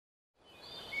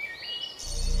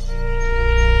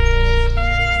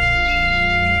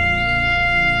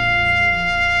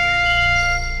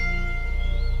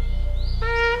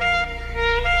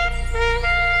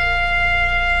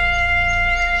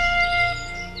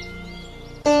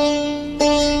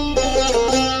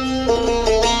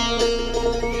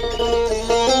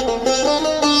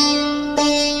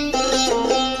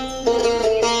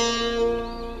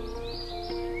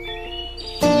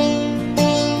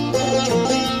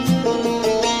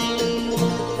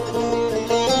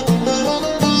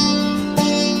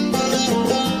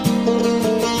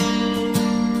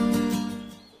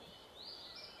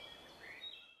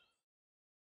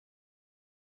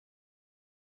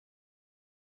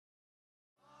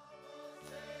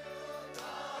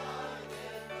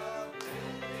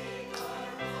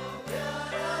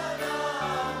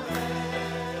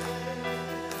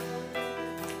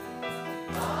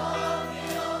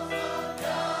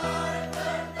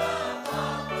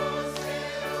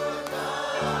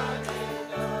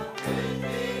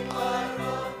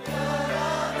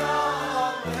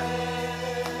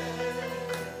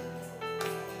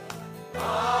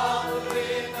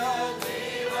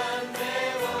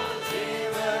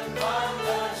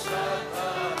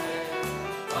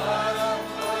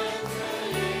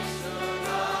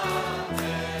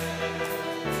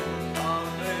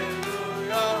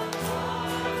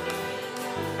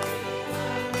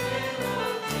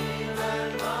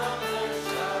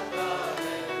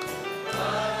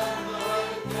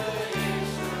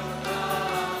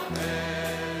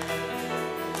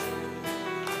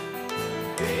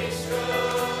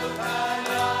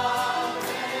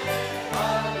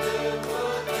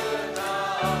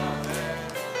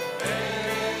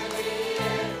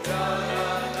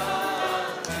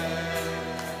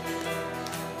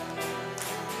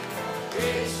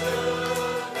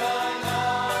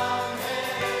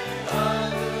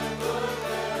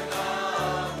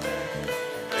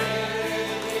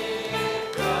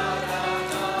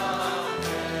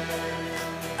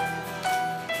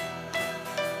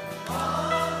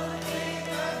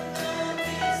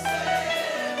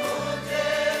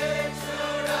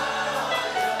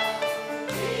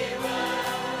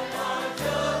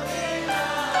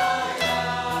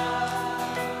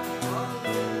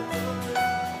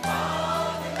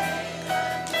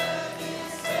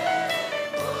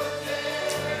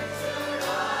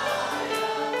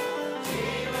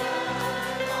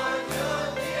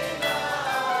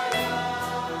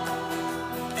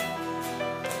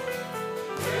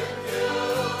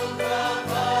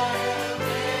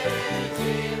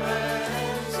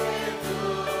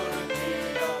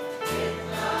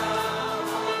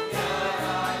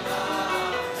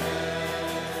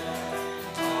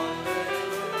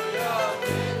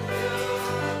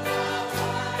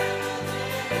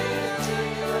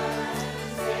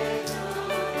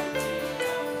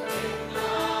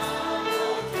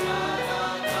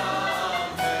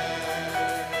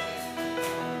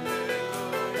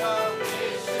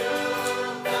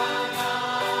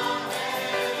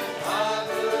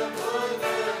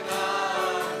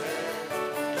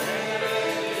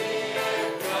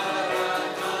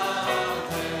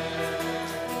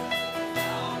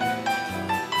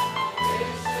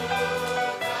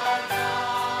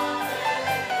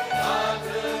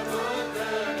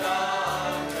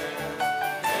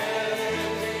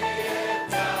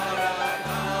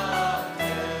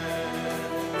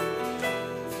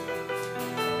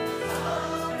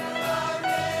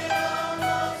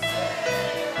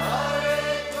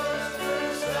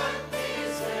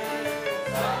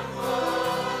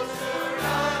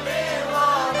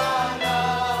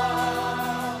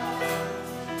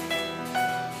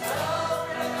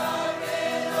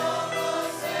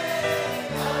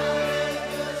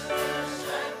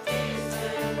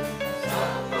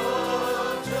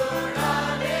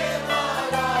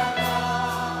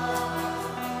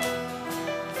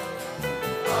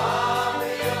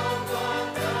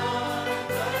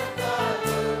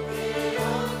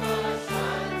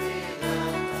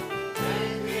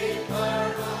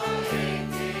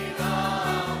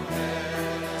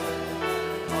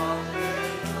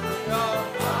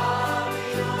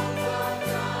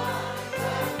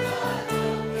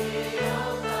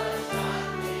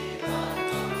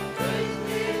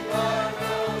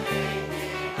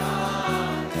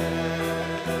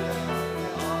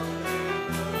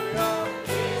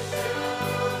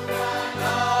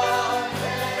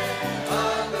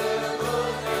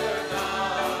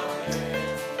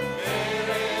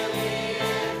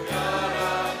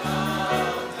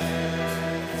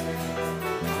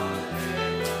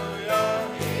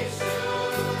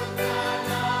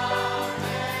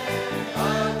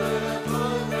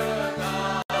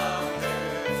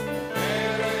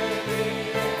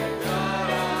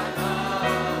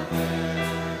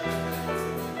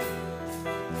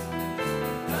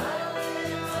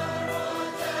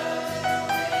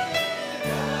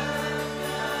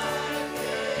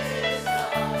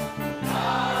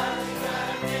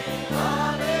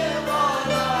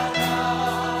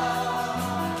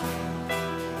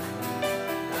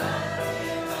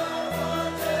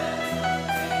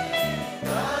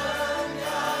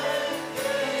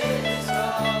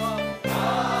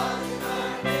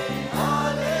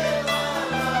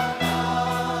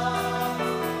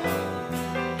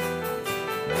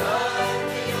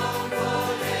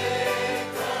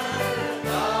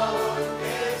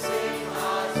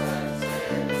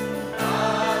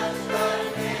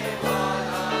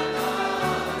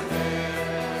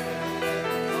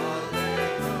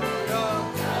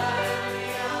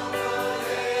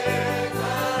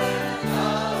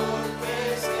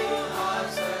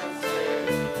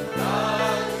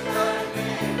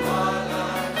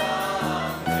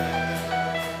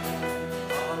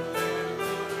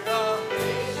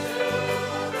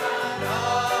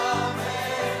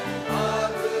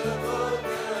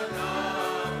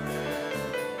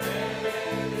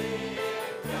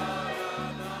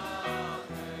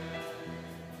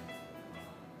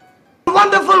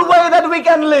we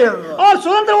can live. और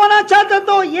स्वतंत्र होना चाहते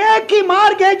तो एक ही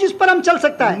मार्ग है जिस पर हम चल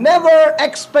सकता है। Never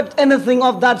expect anything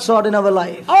of that sort in our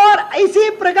life. और इसी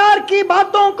प्रकार की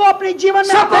बातों को अपने जीवन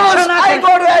में Suppose अपेक्षा ना I करें।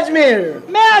 go to Ajmer.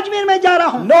 मैं अजमेर में जा रहा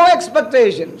हूँ No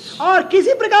expectations. और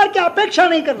किसी प्रकार की अपेक्षा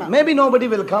नहीं करना, Maybe nobody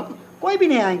will come, कोई भी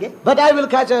नहीं आएंगे but I will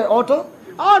catch an auto.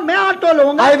 और मैं ऑटो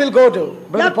लूंगा, I will go to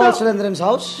Brother Yeah, Paul तो- Surendran's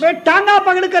house. मैं टांगा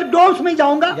पकड़कर डोर्स में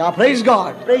जाऊंगा, Yeah, praise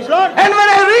God. Praise Lord, And when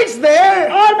I reach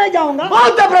there, और मैं जाऊंगा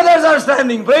both the brothers are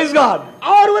standing. Praise God.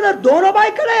 और उधर दोनों भाई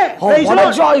खड़े हैं, Oh, praise what a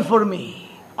Lord. joy for me.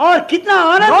 और कितना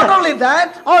आनंद Not है। only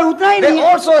that, और उतना ही they नहीं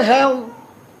है, also have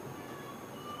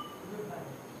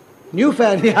new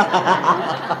fan.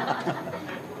 Yeah.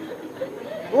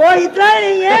 वो इतना ही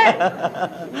नहीं है,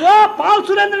 वो पॉल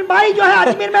सुरेंद्र भाई जो है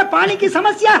अजमेर में पानी की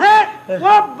समस्या है,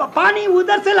 वो पानी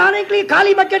उधर से लाने के लिए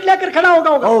खाली बकेट लेकर खड़ा होगा।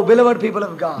 Oh, beloved people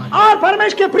of God. और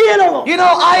परमेश्वर के प्रिय लोगों, You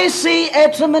know, I see a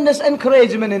tremendous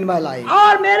encouragement in my life.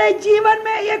 और मेरे जीवन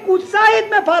में एक उत्साहित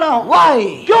में पा रहा हूँ।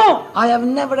 Why? क्यों? I have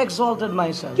never exalted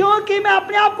myself. क्योंकि मैं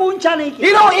अपने आप को ऊंचा नहीं किया।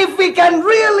 You know, if we can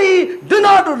really do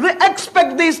not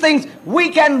expect these things, we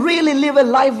can really live a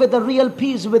life with a real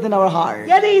peace within our heart.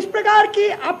 यदि इस प्रकार की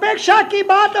अपेक्षा की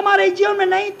बात हमारे जीवन में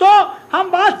नहीं तो हम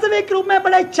वास्तविक रूप में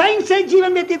बड़े चैन से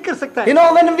जीवन व्यतीत कर सकते You हैं।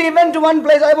 know, when we went to one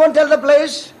place, I won't tell the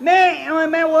place.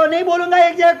 मैं वो नहीं बोलूंगा,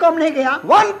 एक जगह को हम नहीं गया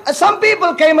Some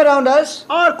people came around us.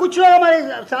 और कुछ लोग हमारे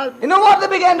साथ, You know what they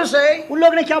began to say? उन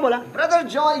लोग ने क्या बोला, Brother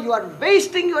Joy, you are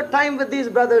wasting your time with these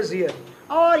brothers here.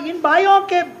 और इन भाइयों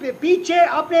के पीछे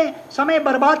अपने समय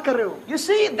बर्बाद कर रहे हो, You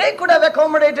see, they could have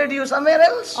accommodated you somewhere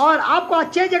else. और आपको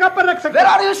अच्छे जगह पर रख सकते Where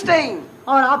हैं। are you staying?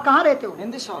 और आप कहाँ रहते हो?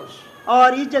 In this house.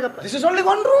 और इस जगह पर, This is only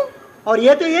one room. और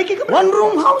ये तो एक ही कमरा, One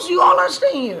room house, you all are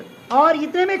staying here. और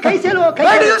इतने में कैसे लोग,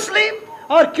 Where do you कैसे,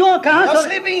 sleep? और क्यों, कहाँ You're सो,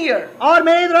 sleeping here. और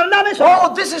मेरे इधर अल्लाह में सो। Oh,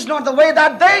 this is not the way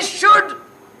that they should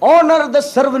honor the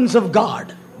servants of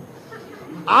God.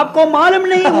 आपको मालूम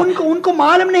नहीं, उनको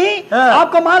मालूम नहीं,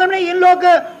 आपको मालूम नहीं इन लोग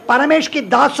परमेश्वर के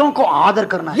दासों को आदर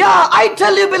करना है। Yeah, I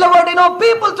tell you, beloved, you know,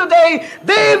 people today,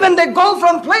 when they go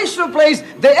from place to place,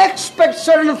 they expect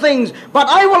certain things. But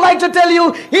I would like to tell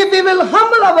you, if we will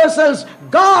humble ourselves,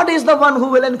 God is the one who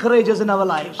will encourage us in our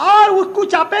lives. और वो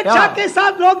कुछ अपेक्षा के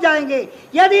साथ लोग जाएंगे।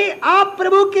 यदि आप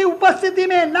प्रभु की उपस्थिति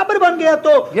में नम्र बन गए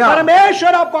तो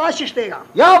परमेश्वर आपको आशीष देगा।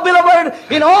 Yeah, beloved,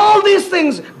 in all these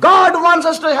things, God wants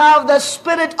us to have the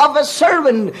spirit of a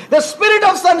servant. The spirit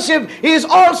of sonship is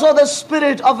also the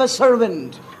spirit of a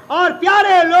servant. और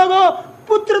प्यारे लोगों,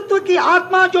 पुत्रत्व की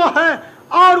आत्मा जो है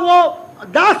और वो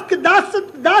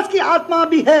दास की आत्मा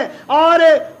भी है, और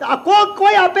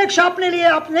कोई अपेक्षा अपने लिए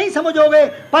आप नहीं समझोगे,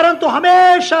 परंतु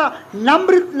हमेशा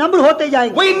नम्र होते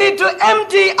जाएंगे। We need to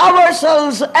empty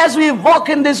ourselves as we walk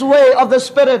in this way of the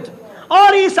spirit.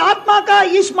 और इस आत्मा का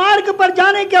इस मार्ग पर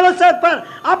जाने के अवसर पर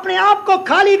अपने आप को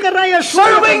खाली करना या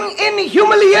Serving in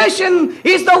humiliation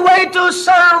is the way to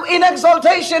serve in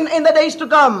exaltation in the days to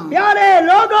come. प्यारे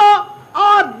लोगों,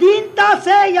 और दीनता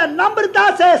से या नम्रता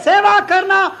से सेवा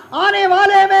करना आने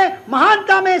वाले में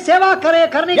महानता में सेवा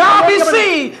करने Yeah, we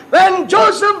see when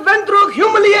Joseph went through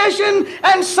humiliation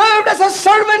and served as a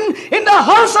servant in the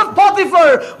house of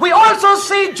Potiphar, we also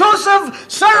see Joseph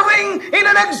serving in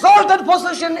an exalted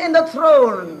position in the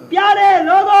throne. प्यारे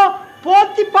लोगों,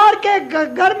 पोतीफर के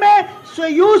घर में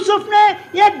यूसुफ ने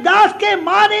एक दास के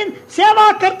मानिंद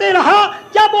सेवा करते रहा।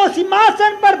 जब वो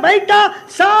सिंहासन पर बैठा,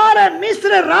 सारे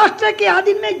मिस्र राष्ट्र के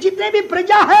अधीन में जितने भी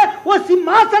प्रजा है वो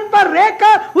सिंहासन पर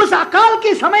रहकर उस अकाल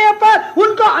के समय पर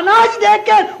उनको अनाज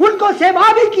देकर उनको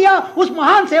सेवा भी किया, उस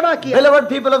महान सेवा किया। Beloved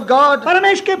people of God,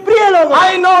 परमेश्वर के प्रिय लोगों,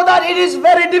 I know that it is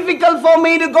very difficult for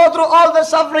me to go through all the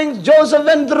sufferings Joseph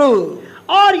went through.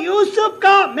 और यूसुफ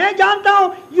का मैं जानता हूँ,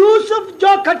 यूसुफ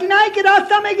जो कठिनाई के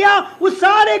रास्ता में गया, उस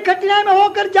सारे कठिनाई में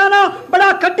होकर जाना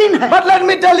बड़ा कठिन है। But let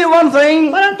me tell you one thing.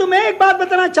 परंतु मैं एक बात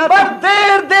बताना चाहता हूँ, But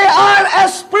there they are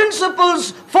as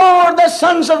principles for the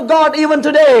sons of God even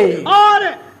today.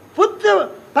 और पुत्र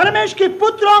परमेश्वर के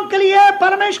पुत्रों के लिए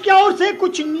परमेश्वर की ओर से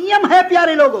कुछ नियम है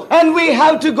प्यारे लोगों, And we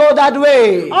have to go that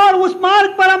way. और उस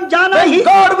मार्ग पर हम जाना ही। And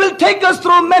God will take us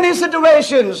through many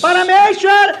situations.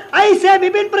 परमेश्वर ऐसे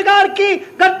विभिन्न प्रकार की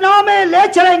घटनाओं में ले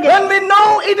चलेंगे। When we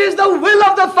know it is the will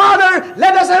of the Father,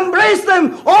 let us embrace them.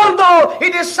 Although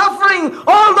it is suffering,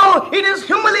 although it is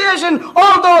humiliation,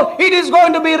 although it is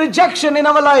going to be rejection in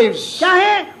our lives.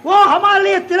 चाहे वो हमारे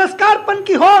लिए तिरस्कारपन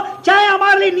की हो, चाहे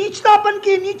हमारे लिए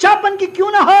नीचापन की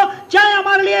क्यों ना हो, चाहे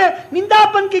हमारे लिए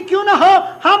निंदापन की क्यों ना हो,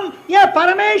 हम ये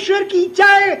परमेश्वर की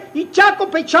इच्छा को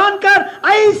पहचान कर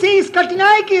ऐसी इस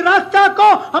कठिनाई की रास्ता को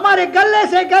हमारे गले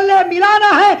से गले मिलाना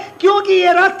है। क्यों क्योंकि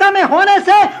ये रास्ता में होने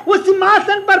से उस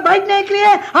सिंहासन पर बैठने के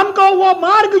लिए हमको वो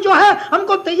मार्ग जो है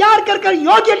हमको तैयार कर कर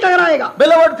योग्य ठहराएगा।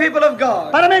 Beloved people of God,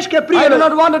 परमेश्वर के I प्रिय do लोग,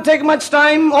 not want to take much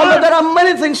time, although there are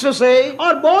many things to say.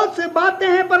 और बहुत से बातें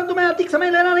हैं परंतु मैं अधिक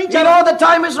समय लेना नहीं You चाहता know the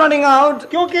time is running out.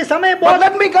 क्योंकि समय But बहुत,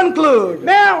 let me conclude.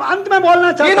 मैं अंत में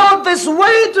बोलना You चाहता हूँ। know, this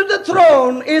way to the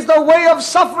throne is the way of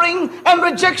suffering and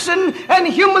rejection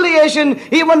and humiliation,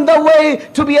 even the way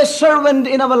to be a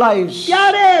servant in our lives.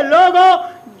 प्यारे लोगों,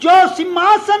 जो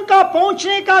सिंहासन का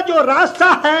पहुंचने का जो रास्ता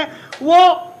है वो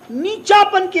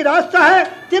नीचापन की रास्ता है,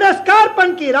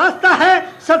 तिरस्कारपन की रास्ता है,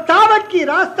 सतावट की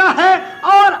रास्ता है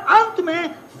और अंत में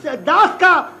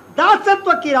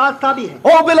दासत्व की रास्ता भी है।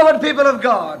 Oh, beloved people of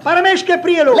God, परमेश्वर के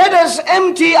प्रिय लोग, let us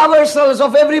empty ourselves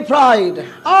of every pride.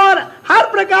 और हर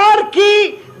प्रकार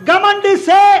की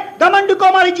घमंड को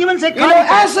हमारे जीवन से You know,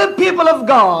 खाली as a people of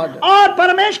God, और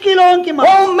परमेश्वर की लोगों की मदद,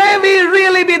 oh, may we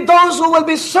really be those who will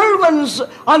be servants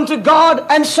unto God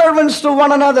and servants to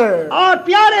one another. और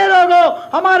प्यारे लोगों,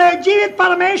 हमारे जीवित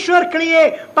परमेश्वर के लिए,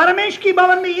 परमेश्वर की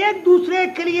भवन में एक दूसरे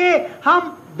के लिए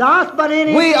हम दास बने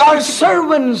नहीं। We are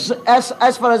servants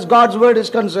as far as God's word is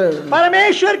concerned.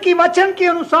 परमेश्वर की वचन के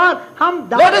अनुसार हम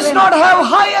दास Let us बने। not have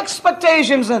high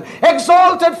expectations and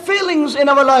exalted feelings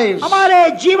in our lives. हमारे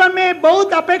जीवन में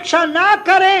बहुत अपेक्षा ना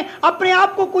करें, अपने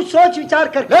आप को कुछ सोच विचार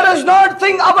करके, Let us not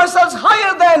think ourselves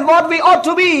higher than what we ought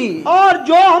to be. और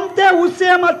जो हम थे उससे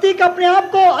हम अधिक अपने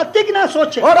आप को अधिक ना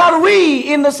सोचें। What are we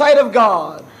in the sight of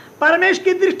God? परमेश्वर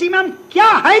की दृष्टि में हम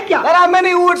क्या है क्या? There are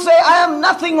many who would say, I am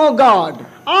nothing, O God.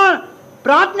 और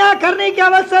प्रार्थना करने के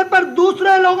अवसर पर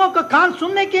दूसरे लोगों का कान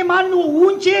सुनने के मान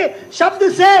ऊंचे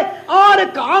शब्द से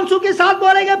और आंसू के साथ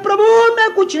बोलेंगे, प्रभु मैं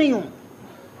कुछ नहीं हूं।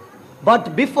 But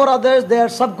before others, they are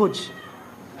सब कुछ.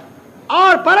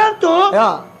 और परंतु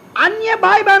Yeah. अन्य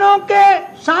भाई बहनों के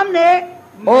सामने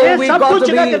Oh, ये we सब got कुछ to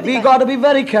जगह be, करती we है। got to be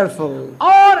very careful.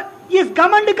 और इस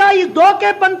घमंड का, इस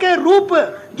धोखेपन के रूप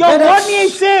जो Let us- होनी है,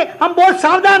 इससे हम बहुत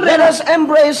सावधान Let रहना। us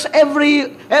embrace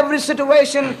every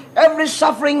situation, every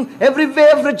suffering, every way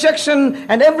of rejection,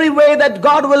 and every way that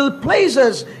God will place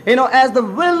us, as the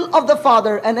will of the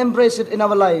Father, and embrace it in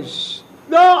our lives.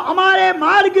 जो हमारे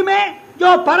मार्ग में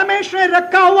जो परमेश्वर ने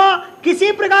रखा हुआ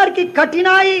किसी प्रकार की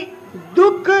कठिनाई,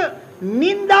 दुख,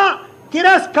 निंदा,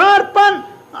 तिरस्कारपन,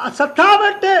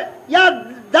 सतावट या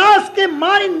दास के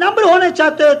मानी नम्र होने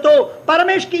चाहते हो तो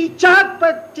परमेश्वर की इच्छा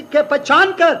के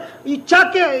पहचान कर, इच्छा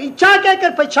कहकर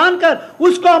पहचान कर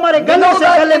उसको हमारे We गले know से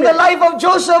that गले in the में। life of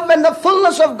Joseph, when the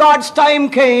fullness of God's time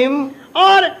came,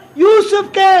 और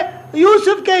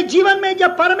यूसुफ के जीवन में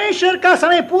जब परमेश्वर का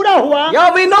समय पूरा हुआ, yeah,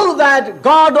 we know that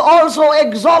God also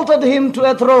exalted him to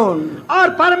a throne. और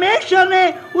परमेश्वर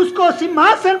ने उसको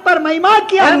सिंहासन पर महिमा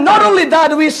किया। And not only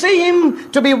that, we see him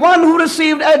to be one who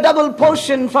received a double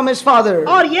portion from his father.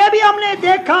 और ये भी हमने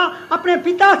देखा अपने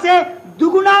पिता से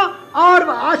दुगुना और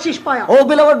आशीष पाया। Oh,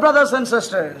 beloved brothers and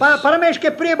sisters, परमेश्वर के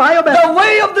प्रिय भाइयों बहनों, the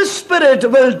way of the Spirit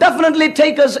will definitely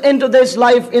take us into this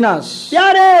life in us.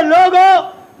 प्यारे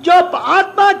लोगों, जो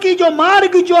आत्मा की जो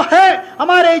मार्ग जो है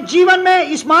हमारे जीवन में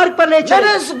इस मार्ग पर ले Let चले।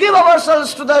 us give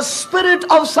ourselves to the spirit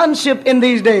of sonship in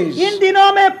these days. इन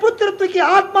दिनों में पुत्रत्व की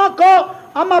आत्मा को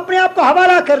हम अपने आप को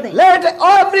हवाला कर दें। Let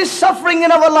every suffering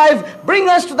in our life bring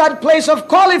us to that place of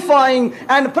qualifying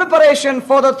and preparation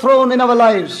for the throne in our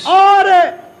lives.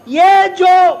 और ये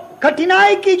जो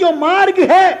कठिनाई की जो मार्ग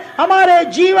है हमारे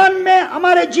जीवन में,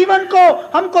 हमारे जीवन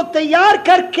को हमको तैयार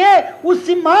करके उस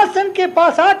सिंहासन के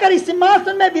पास आकर इस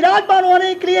सिंहासन में विराजमान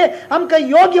होने के लिए हमको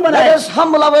योग्य Let बनाए। us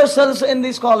humble ourselves in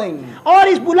this calling. और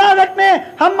इस बुलाहट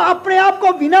में हम अपने आप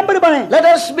को विनम्र बने। Let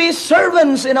us be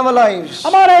servants in our lives.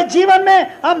 हमारे जीवन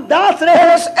में हम दास Let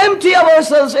रहे us empty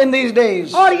ourselves in these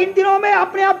days. और इन दिनों में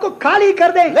अपने आप को खाली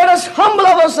कर दें। Let us humble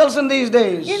ourselves in these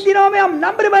days. इन दिनों में हम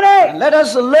नम्र बने। Let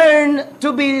us learn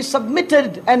to be submitted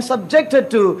and subjected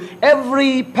to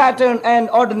every pattern and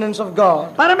ordinance of God.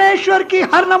 परमेश्वर की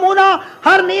हर नमूना,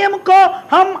 हर नियम को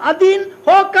हम अधीन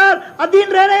होकर अधीन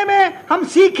रहने में हम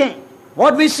सीखें।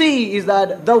 What we see is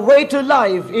that the way to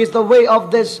life is the way of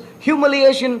this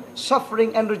humiliation, suffering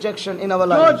and rejection in our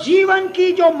जो lives. जीवन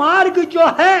की जो मार्ग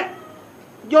जो है,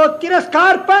 जो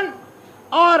तिरस्कारपन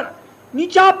और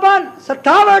नीचापन,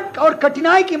 सतावट और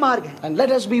कठिनाई की मार्ग है। And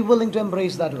let us be willing to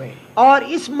embrace that way. और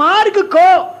इस मार्ग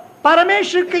को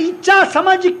परमेश्वर की इच्छा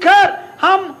समझकर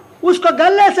हम उसको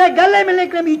गले से गले मिलने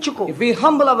के लिए इच्छुक हो। If we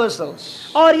humble ourselves,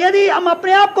 और यदि हम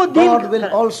अपने आप को दीन God will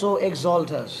करें, also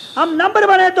exalt us. हम नम्र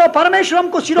बने तो परमेश्वर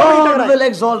हमको शिरोमणि God कराएगा। will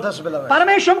exalt us, beloved.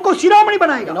 परमेश्वर हमको शिरोमणि In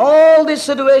बनाएगा। all these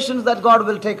situations that God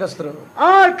will take us through.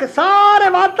 और सारे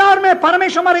वातावरण में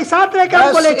परमेश्वर हमारे साथ रहकर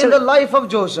हमको ले As in the चले। life of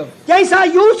Joseph, जैसा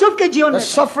यूसुफ के जीवन the में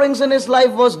sufferings in his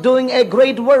life was doing a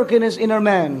great work in his inner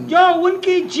man. जो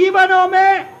उनकी जीवनों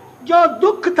में जो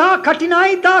दुख था,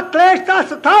 कठिनाई था, क्लेश था,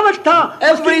 सतावट था, उसके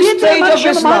Every भीतर stage of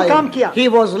परमेश्वर his महान काम life, किया। he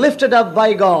was lifted up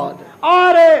by God.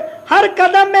 और हर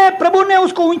कदम में प्रभु ने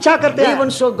उसको ऊंचा करते हैं। Even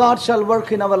so, God shall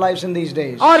work in our lives in these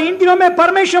days. और इन दिनों में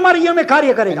परमेश्वर हमारे जीवन में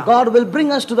कार्य करेगा। God will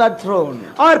bring us to that throne.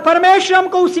 और परमेश्वर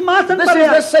हमको उस सिंहासन This पर ले is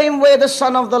the आए। same way the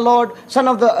Son of the Lord, Son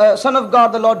of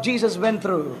God, the Lord Jesus went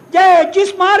through.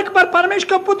 जिस मार्ग पर परमेश्वर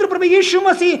का पुत्र प्रभु यीशु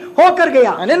मसीह होकर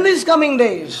गया। And in these coming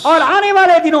days, और आने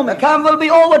वाले दिनों the में, camp will be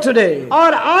over today.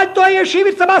 और आज तो ये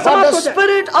शिविर सभा But समाप्त the हो जाए,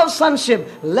 spirit of sonship,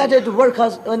 let it work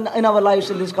us in our lives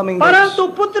in these coming days. परंतु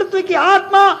पुत्रत्व की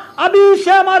आत्मा अभी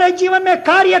से हमारे जीवन में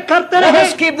कार्य करते Let रहे।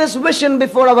 us keep this vision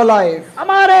before our life.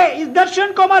 हमारे इस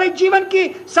दर्शन को हमारे जीवन की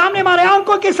सामने, हमारे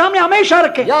आंखों के सामने हमेशा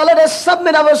रखें। Yeah, let us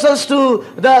submit ourselves to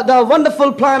the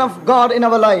wonderful plan of God in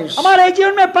our lives. हमारे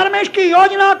जीवन में परमेश्वर की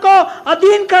योजना को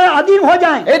अधीन हो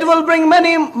जाएं। It will bring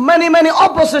many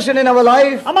opposition in our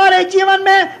life. हमारे जीवन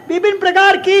में विभिन्न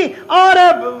प्रकार की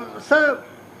और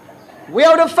We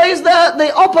have to face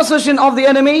the opposition of the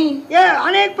enemy. ये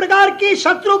अनेक प्रकार की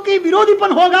शत्रु की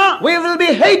विरोधीपन होगा। We will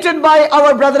be hated by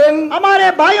our brethren.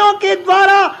 हमारे भाइयों के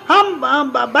द्वारा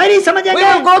हम बैरी We समझेंगे।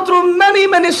 will go through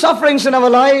many sufferings in our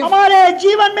life. हमारे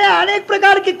जीवन में अनेक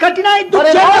प्रकार की कठिनाई दुख But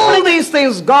in झेलना all पड़ेगा। these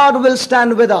things, God will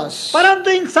stand with us.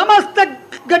 परंतु इन समस्त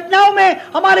घटनाओं में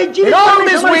हमारे In जीवन all में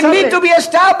this, हमारे we साथ need है। to be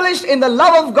established in the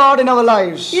love of God in our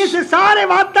lives. इस सारे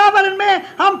वातावरण में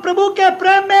हम प्रभु के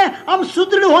प्रेम में हम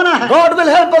सुदृढ़ होना है। God will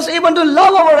help us even to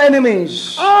love our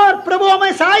enemies. और प्रभु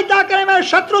हमें सहायता करें हमारे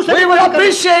शत्रु से We भी will प्रेम करें।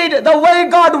 appreciate the way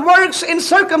God works in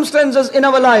circumstances in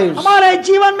our lives. हमारे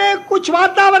जीवन में कुछ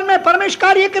वातावरण में परमेश्वर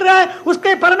कार्य कर रहा है,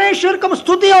 उसके परमेश्वर को हम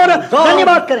स्तुति और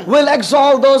धन्यवाद करें। God will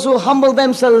exalt those who humble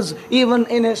themselves even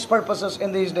in His purposes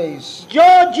in these days. जो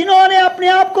जिन्होंने अपने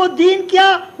आप को दीन किया,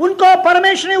 उनको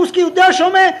परमेश्वर ने उसकी उद्देश्यों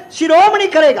में शिरोमणि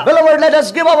करेगा। Beloved, let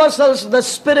us give ourselves the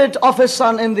spirit of His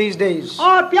Son in these days.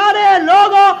 और प्यारे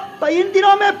लोगों, इन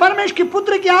दिनों में परमेश्वर की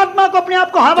पुत्र की आत्मा को अपने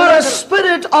आप को To हवाला the करें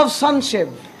spirit of sonship,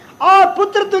 और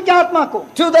पुत्रत्व की आत्मा को,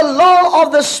 to the law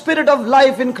of the spirit of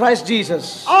life in Christ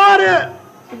Jesus. और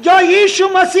जो यीशु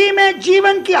मसीह में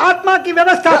जीवन की आत्मा की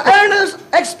व्यवस्था The को, earnest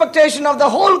expectation of the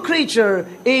whole creature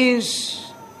is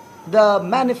the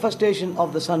manifestation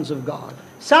of the sons of God.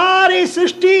 सारी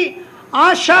सृष्टि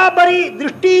आशा भरी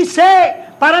दृष्टि से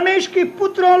परमेश्वर की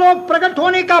पुत्रों लोग प्रकट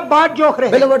होने का बाट जोख रहे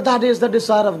हैं। Beloved, that is the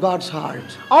desire of God's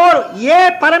heart. और ये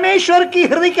परमेश्वर की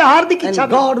हृदय की हार्दिक And इच्छा है।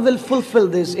 God will fulfill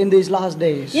this in these last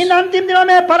days. इन अंतिम दिनों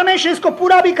में परमेश्वर इसको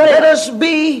पूरा भी Let करेगा। us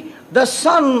be the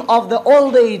son of the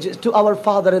old age to our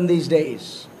Father in these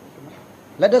days.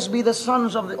 Let us be the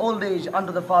sons of the old age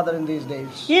unto the Father in these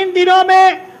days. इन दिनों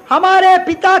में हमारे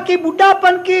पिता की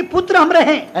बुढ़ापन की पुत्र हम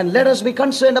रहें। And let us be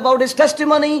concerned about His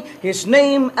testimony, His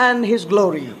name and His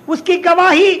glory. उसकी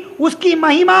गवाही, उसकी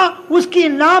महिमा, उसकी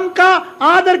नाम का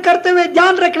आदर करते हुए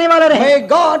ध्यान रखने वाले रहें। May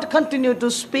God continue to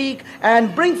speak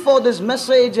and bring forth this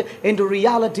message into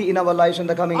reality in our lives in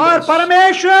the coming और days.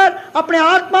 परमेश्वर अपने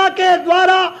आत्मा के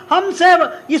द्वारा हमसे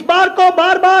इस बार को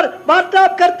बार बार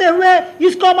वार्तालाप करते हुए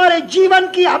इसको हमारे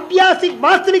जीवन की अभ्यासिक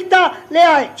वास्तविकता ले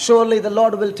आए। Surely the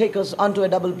Lord will take us unto a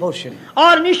double portion.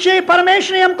 और निश्चय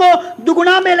परमेश्वर ने हमको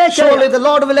दुगुना में ले Surely चलेगा the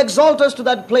Lord will exalt us to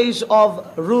that place of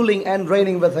ruling and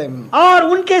reigning with Him. और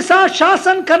उनके साथ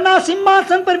शासन करना,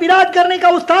 सिंहासन पर विराज करने का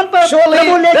उस स्थान पर Surely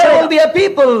प्रभु ले there will चलेगा। be a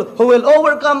people who will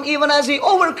overcome even as He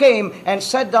overcame and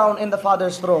sat down in the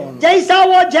Father's throne. जैसा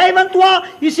वो जयवंत हुआ,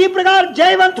 इसी प्रकार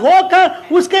जयवंत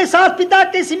होकर उसके साथ पिता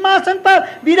के सिंहासन पर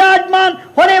विराजमान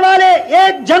होने वाले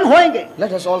एक जन होंगे।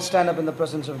 Let us all stand up in the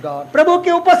presence of God. प्रभु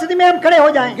की उपस्थिति में हम खड़े हो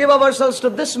जाएं Give ourselves to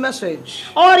this message.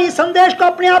 और इस संदेश को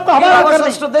अपने आप को Give हवाला कर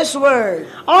ourselves दें to this word.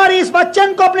 और इस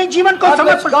वचन को अपने जीवन को That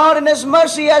which समर्पण, God in His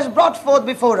mercy has brought forth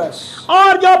before us.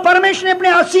 और जो परमेश्वर ने अपने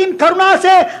असीम करुणा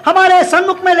से हमारे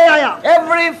सम्मुख में ले आया।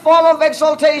 Every form of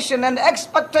exaltation and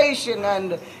expectation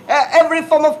and every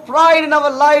form of pride in our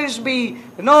lives be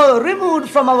removed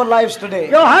from our lives today.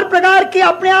 जो हर प्रकार की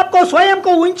अपने आप को स्वयं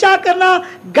को ऊंचा करना,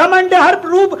 घमंड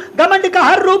का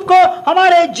हर रूप को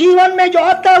हमारे जीवन में जो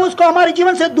आता है उसको हमारे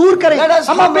जीवन से दूर करें। Let us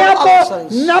हम अपने आप humble को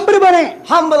ourselves. नम्र बने,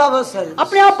 Humble ourselves.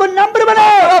 अपने आप को नम्र बने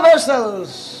Humble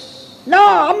ourselves. ना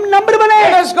हम नम्र बने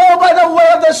Let us go by the way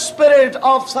of the spirit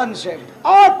of sonship.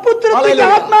 और पुत्र की Hallelujah.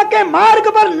 आत्मा के मार्ग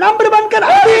पर नम्र बनकर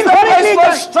There is अधीन the होने के लिए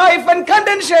place for जाएं। strife and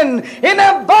contention in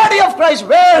a body of Christ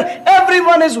where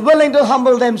everyone is willing to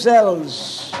humble themselves.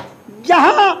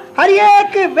 जहाँ हर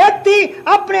एक व्यक्ति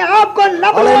अपने आप को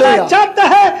नम्र होना Hallelujah. चाहता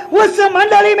है, उस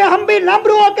मंडली में हम भी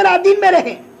नम्र होकर अधीन में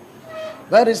रहें।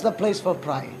 Where is the place for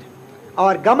pride?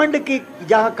 और घमंड की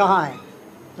जहाँ कहाँ है?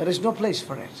 There is no place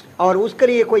for it. और उसके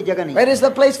लिए कोई जगह नहीं। Where is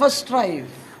the place for strife?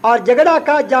 और झगड़ा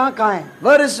का जहाँ कहाँ है?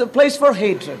 Where is the place for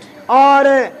hatred?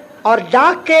 और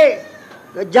डाक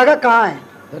के जगह कहाँ है?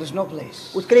 There is no place.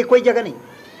 उसके लिए कोई जगह नहीं।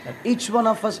 Let each one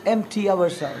of us empty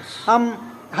ourselves. हम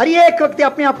हर एक व्यक्ति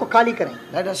अपने आप को खाली करें।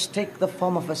 Let us take the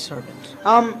form of a servant.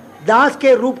 हम दास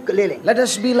के रूप ले लें। Let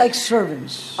us be like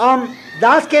servants, हम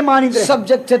दास के मानिंद रहें।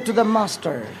 subjected to the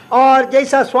master. और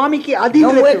जैसा स्वामी की अधीन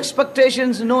No रहते हो।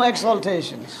 expectations, no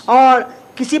exaltations, और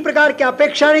किसी प्रकार की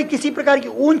अपेक्षा नहीं, किसी प्रकार की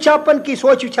ऊंचापन की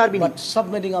सोच विचार भी नहीं। but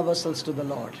submitting ourselves to the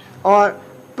Lord. और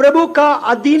प्रभु का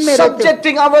अधीन में रहते हो।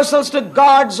 Subjecting ourselves to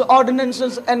God's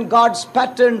ordinances and God's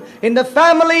pattern in the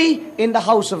family, in the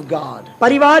house of God.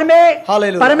 परिवार में,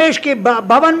 Hallelujah. परमेश्वर के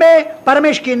भवन में,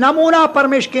 परमेश्वर के नमूना,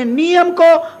 परमेश्वर के नियम को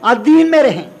अधीन में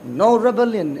रहें। No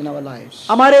rebellion in our lives.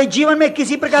 हमारे जीवन में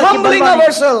किसी प्रकार की Humbling बलवानी,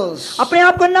 ourselves. अपने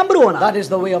आप को नम्र होना, That is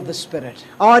the way of the Spirit.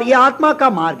 और ये आत्मा का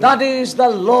मार्ग है। That is the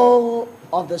law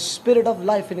of the Spirit of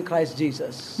life in Christ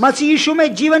Jesus. मसीह यीशु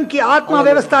में जीवन की आत्मा Hallelujah.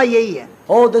 व्यवस्था यही है।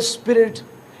 Oh, the Spirit,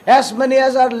 as many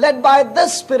as are led by the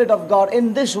Spirit of God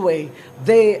in this way,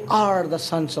 they are the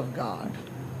sons of God.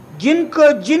 जिन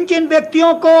जिन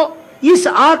व्यक्तियों को इस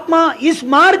आत्मा इस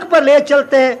मार्ग पर ले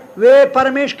चलते हैं, वे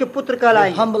परमेश्वर के पुत्र We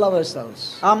कहलाएंगे। humble ourselves.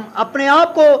 हम अपने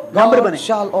आप को नम्र God बने।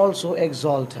 shall also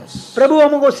exalt us. प्रभु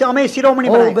हमको हमें शिरोमणि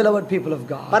Oh, बनाए। beloved people of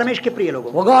God. परमेश्वर के प्रिय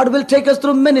लोगों, For God will take us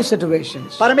through many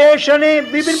situations. परमेश्वर ने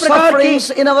विभिन्न प्रकार की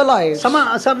Sufferings in our lives.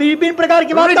 विभिन्न प्रकार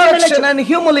की वार्ता में ले Rejection चले। and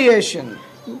humiliation.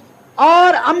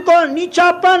 और हमको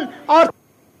नीचापन और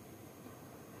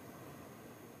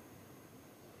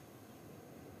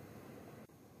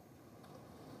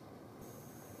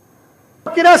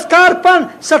तिरस्कारपन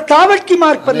सतावट की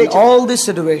मार्ग पर And ले in चले। all these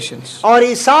situations, और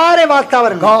ये सारे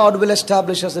वातावरण में God will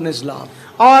establish us in His love.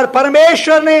 और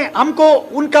परमेश्वर ने हमको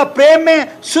उनका प्रेम में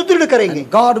सुदृढ़ करेंगे।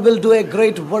 God will do a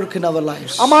great work in our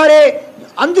lives. हमारे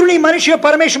अंदरूनी मनुष्य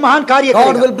परमेश्वर महान कार्य God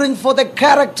करेगा। will bring forth a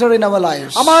character in our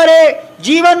lives. हमारे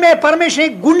जीवन में परमेश्वर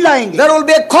एक गुण लाएंगे। There will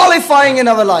be a qualifying in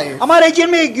our life. हमारे जीवन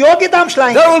में एक योग्यतांश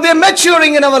लाएंगे। There will be a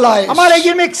maturing in our lives. हमारे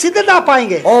जीवन में एक सिद्धता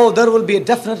पाएंगे। Oh, there will be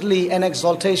definitely an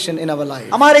exaltation in our life.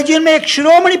 हमारे जीवन में एक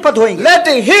शिरोमणि पद होंगे। Let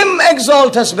Him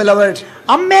exalt us, beloved.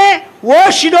 हमें वो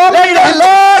शिरोमणि Let the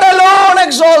Lord alone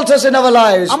exalt us in our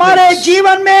lives. हमारे please.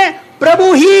 जीवन में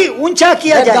प्रभु ही ऊंचा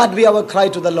किया Let जाए। that be our cry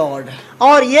to the Lord.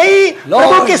 और यही Lord,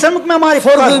 प्रभु के सम्मुख में हमारी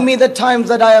Forgive पुकार। me the times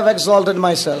that I have exalted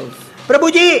myself. प्रभु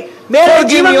जी मेरे Forgive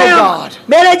जीवन me, में O God.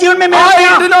 मेरे जीवन में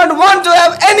I do not want to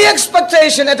have any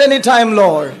expectation at any time,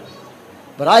 Lord.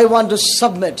 But I want to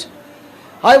submit.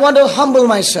 I want to humble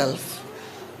myself.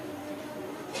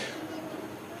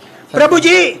 प्रभु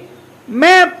जी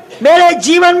मैं मेरे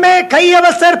जीवन में कई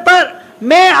अवसर पर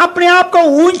मैं अपने आप को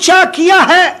ऊंचा किया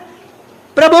है।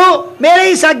 प्रभु मेरे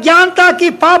इस अज्ञानता की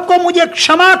पाप को मुझे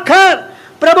क्षमा कर।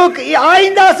 प्रभु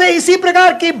आइंदा से इसी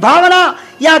प्रकार की भावना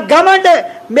या घमंड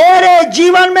मेरे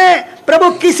जीवन में प्रभु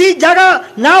किसी जगह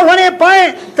ना होने पाए,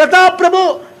 तथा प्रभु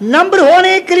नम्र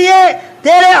होने के लिए,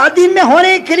 तेरे अधीन में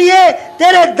होने के लिए,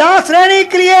 तेरे दास रहने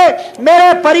के लिए,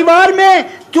 मेरे परिवार में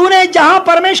तूने जहां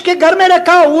परमेश्वर के घर में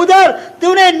रखा उधर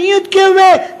तूने नियुक्त किए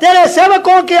हुए तेरे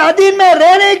सेवकों के अधीन में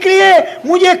रहने के लिए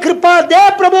मुझे कृपा दे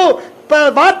प्रभु।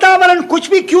 वातावरण कुछ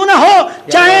भी क्यों ना हो,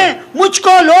 चाहे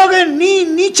मुझको लोग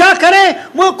नीचा करें,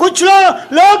 कुछ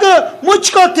लोग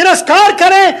मुझको तिरस्कार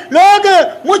करें, लोग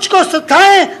मुझको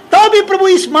सताएं, तो भी प्रभु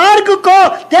इस मार्ग को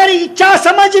तेरी इच्छा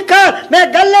समझकर मैं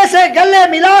गले से गले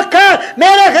मिलाकर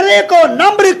मेरे हृदय को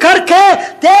नम्र करके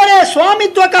तेरे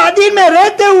स्वामित्व का अधीन में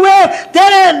रहते हुए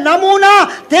तेरे नमूना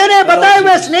तेरे बताए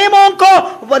हुए नियमों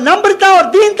को नम्रता और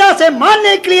दीनता से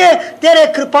मानने के लिए तेरे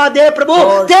कृपा दे प्रभु।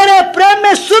 तेरे प्रेम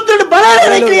में सुदृढ़ बने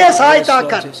रहने के लिए सहायता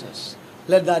कर।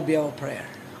 Let that be our prayer.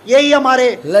 यही हमारे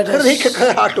Let हृदय के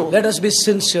खड़ाहट हो। us be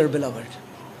sincere, beloved.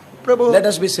 Prabhu Let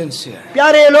us be sincere.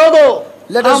 प्यारे लोगों,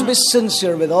 Let us be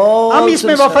sincere with all हम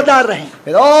इसमें sincerity. वफादार रहें।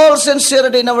 With all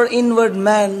sincerity in our inward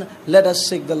man, let us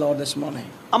seek the Lord this morning.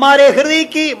 हमारे हृदय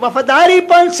की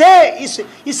वफादारीपन से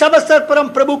इस अवसर पर हम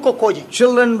प्रभु को खोजें।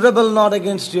 Children, rebel not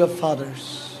against your fathers.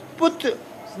 पुत्र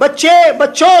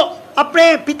बच्चों अपने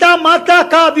पिता माता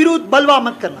का विरुद्ध बलवा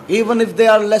मत करना, Even if they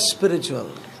are less spiritual.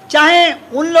 चाहे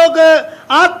उन लोग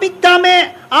आत्मिकता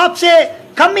में आपसे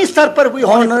कम ही स्तर पर भी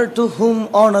होने, Honor to whom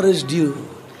honor is due.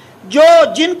 जो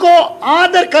जिनको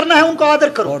आदर करना है उनको आदर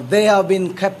करो, For they have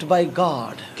been kept by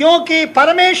God. क्योंकि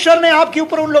परमेश्वर ने आपके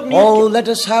ऊपर उन लोग नियुक्त Oh, किए। let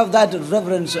us have that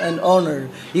reverence and honor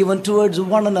even towards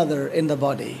one another in the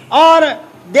body. और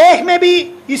देह में भी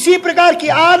इसी प्रकार की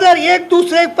आदर एक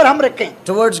दूसरे पर हम रखें,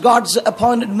 Towards God's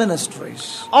appointed ministries.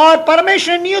 और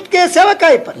परमेश्वर नियुक्त के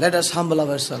सेवकाई पर Let us humble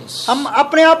ourselves. हम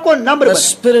अपने आप को नम्र The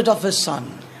बनाएं, Spirit of His Son.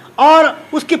 और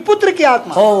उसकी पुत्र की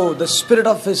आत्मा, Oh, the Spirit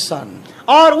of His Son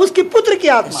और उसकी पुत्र की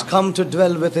has आत्मा, come to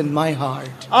dwell within my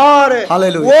heart. और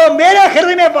Hallelujah. वो मेरे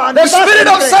हृदय में The निवास Spirit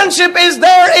of करे। sonship is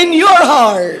there in your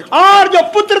heart. और जो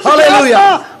पुत्र की Hallelujah.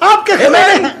 आत्मा आपके हृदय में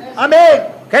Amen. है। आमीन,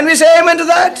 Can we say amen to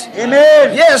that?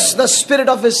 आमीन। Yes, the Spirit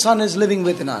of His Son is living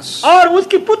within us. और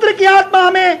उसकी पुत्र की आत्मा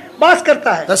हमें वास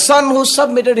करता है, The Son who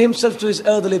submitted Himself to His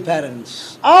earthly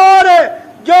parents. और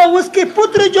जो उसकी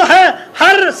पुत्र जो है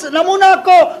हर नमूना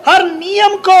को, हर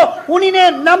नियम को उन्हीं ने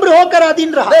नम्र होकर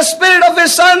अधीन रहा। The Spirit of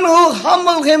His Son who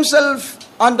humbled Himself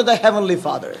unto the Heavenly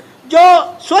Father. जो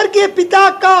स्वर्गीय पिता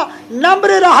का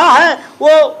नम्र रहा है,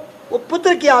 वो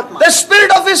पुत्र की आत्मा। The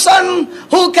Spirit of His Son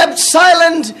who kept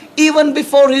silent even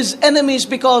before His enemies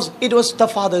because it was the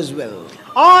Father's will.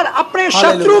 और अपने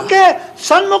शत्रु के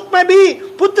सन्मुख में भी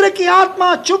पुत्र की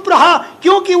आत्मा चुप रहा,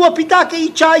 क्योंकि वो पिता की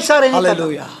इच्छा ऐसा रहने का था।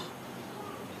 Hallelujah.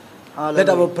 Let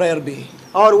our prayer be.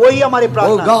 और वही हमारी Oh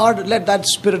प्रार्थना है। God, let that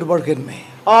Spirit work in me.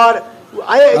 और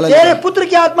तेरे पुत्र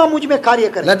की आत्मा मुझ में कार्य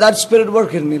करे, Let that Spirit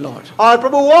work in me, Lord. और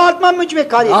प्रभु वो आत्मा मुझ में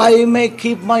कार्य करे। I may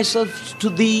keep myself to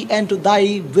Thee and to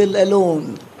Thy will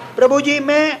alone. प्रभु जी,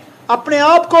 मैं अपने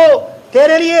आप को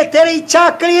तेरे लिए, तेरी इच्छा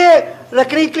के लिए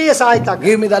रखने के लिए सहायता कर।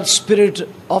 Give me that spirit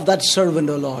of that servant,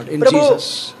 O Lord, in Prabhu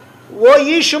Jesus. वो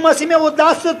यीशु मसीह में वो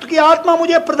दासत्व की आत्मा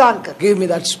मुझे प्रदान कर। Give me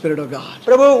that Spirit, O God.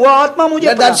 प्रभु वो आत्मा मुझे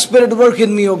Let that प्रदान, Spirit work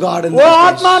in me, O God, in वो these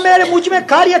आत्मा days. मेरे मुझ में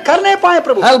कार्य करने पाए।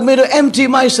 प्रभु Help me to empty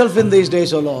myself in these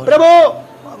days, O Lord.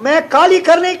 प्रभु मैं खाली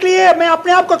करने के लिए, मैं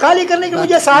अपने आप को खाली करने के लिए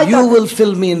मुझे That सहायता You कर। will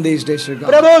fill me in these days, O God.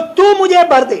 प्रभु तू मुझे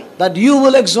भर दे, That You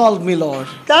will exalt me, Lord.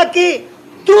 ताकि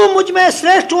तू मुझ में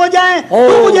श्रेष्ठ हो जाए, तू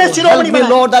Oh, मुझे help शिरोमणि me, बनाए।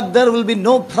 Lord, that there will be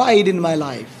no pride in my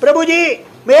life. प्रभु जी,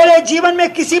 मेरे जीवन में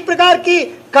किसी प्रकार की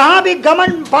कहाँ भी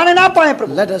घमंड पाने ना पाए।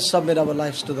 प्रभु Let us submit our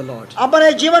lives to the Lord.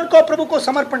 अपने जीवन को प्रभु को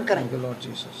समर्पण करें। Thank you, Lord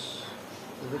Jesus.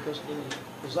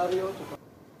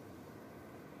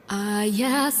 I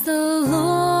ask the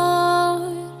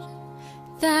Lord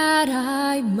that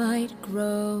I might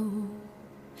grow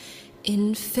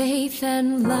in faith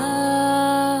and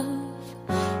love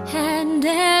and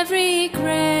every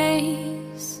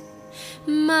grace,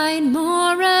 might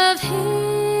more of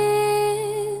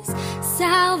His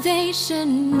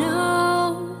salvation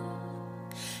know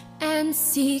and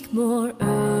seek more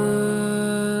earnestly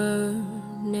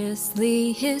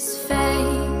His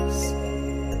face.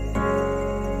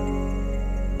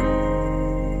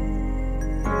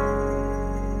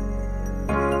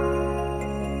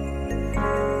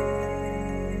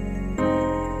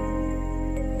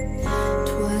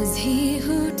 He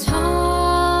who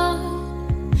taught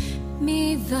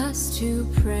me thus to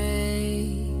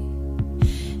pray,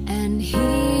 and He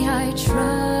I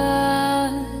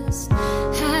trust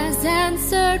has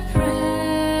answered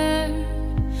prayer,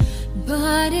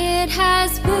 but it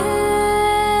has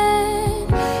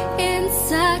been in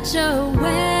such a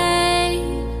way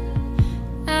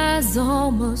as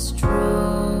almost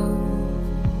drove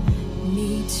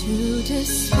me to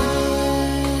despair.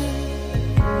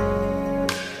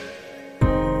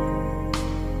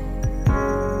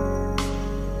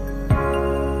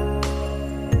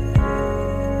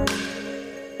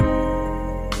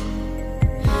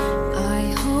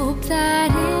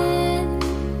 That in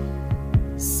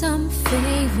some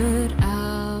favored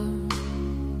hour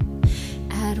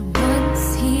at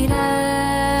once He'd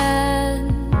answer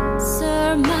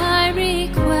my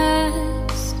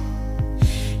request,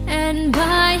 and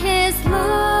by His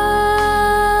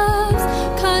love's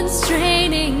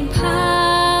constraining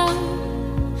power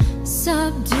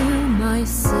subdue my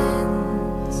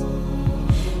sins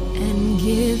and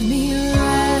give me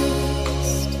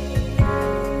rest.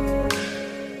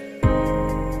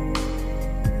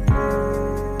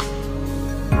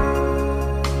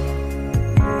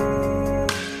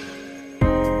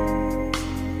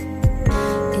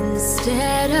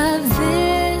 Instead of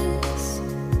this,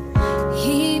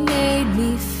 He made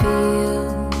me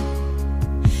feel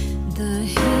the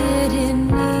hidden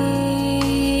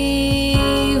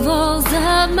evils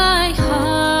of my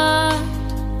heart,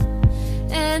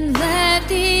 and let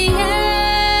the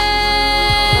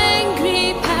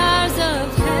angry powers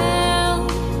of hell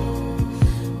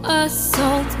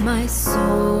assault my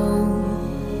soul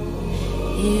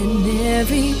in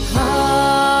every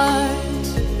part.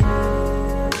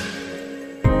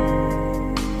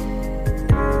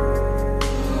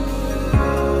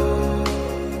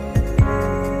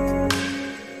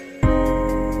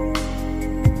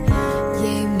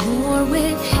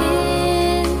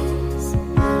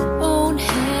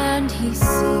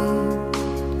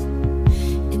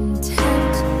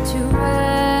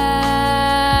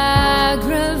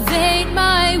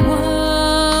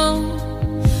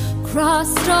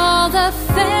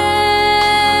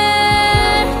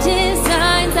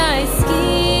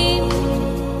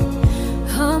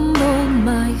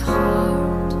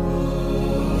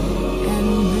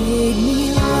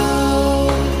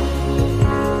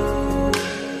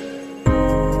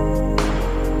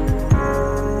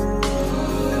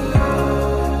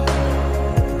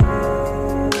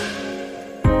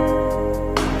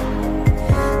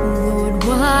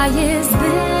 Why is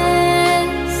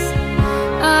this?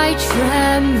 I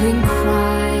trembling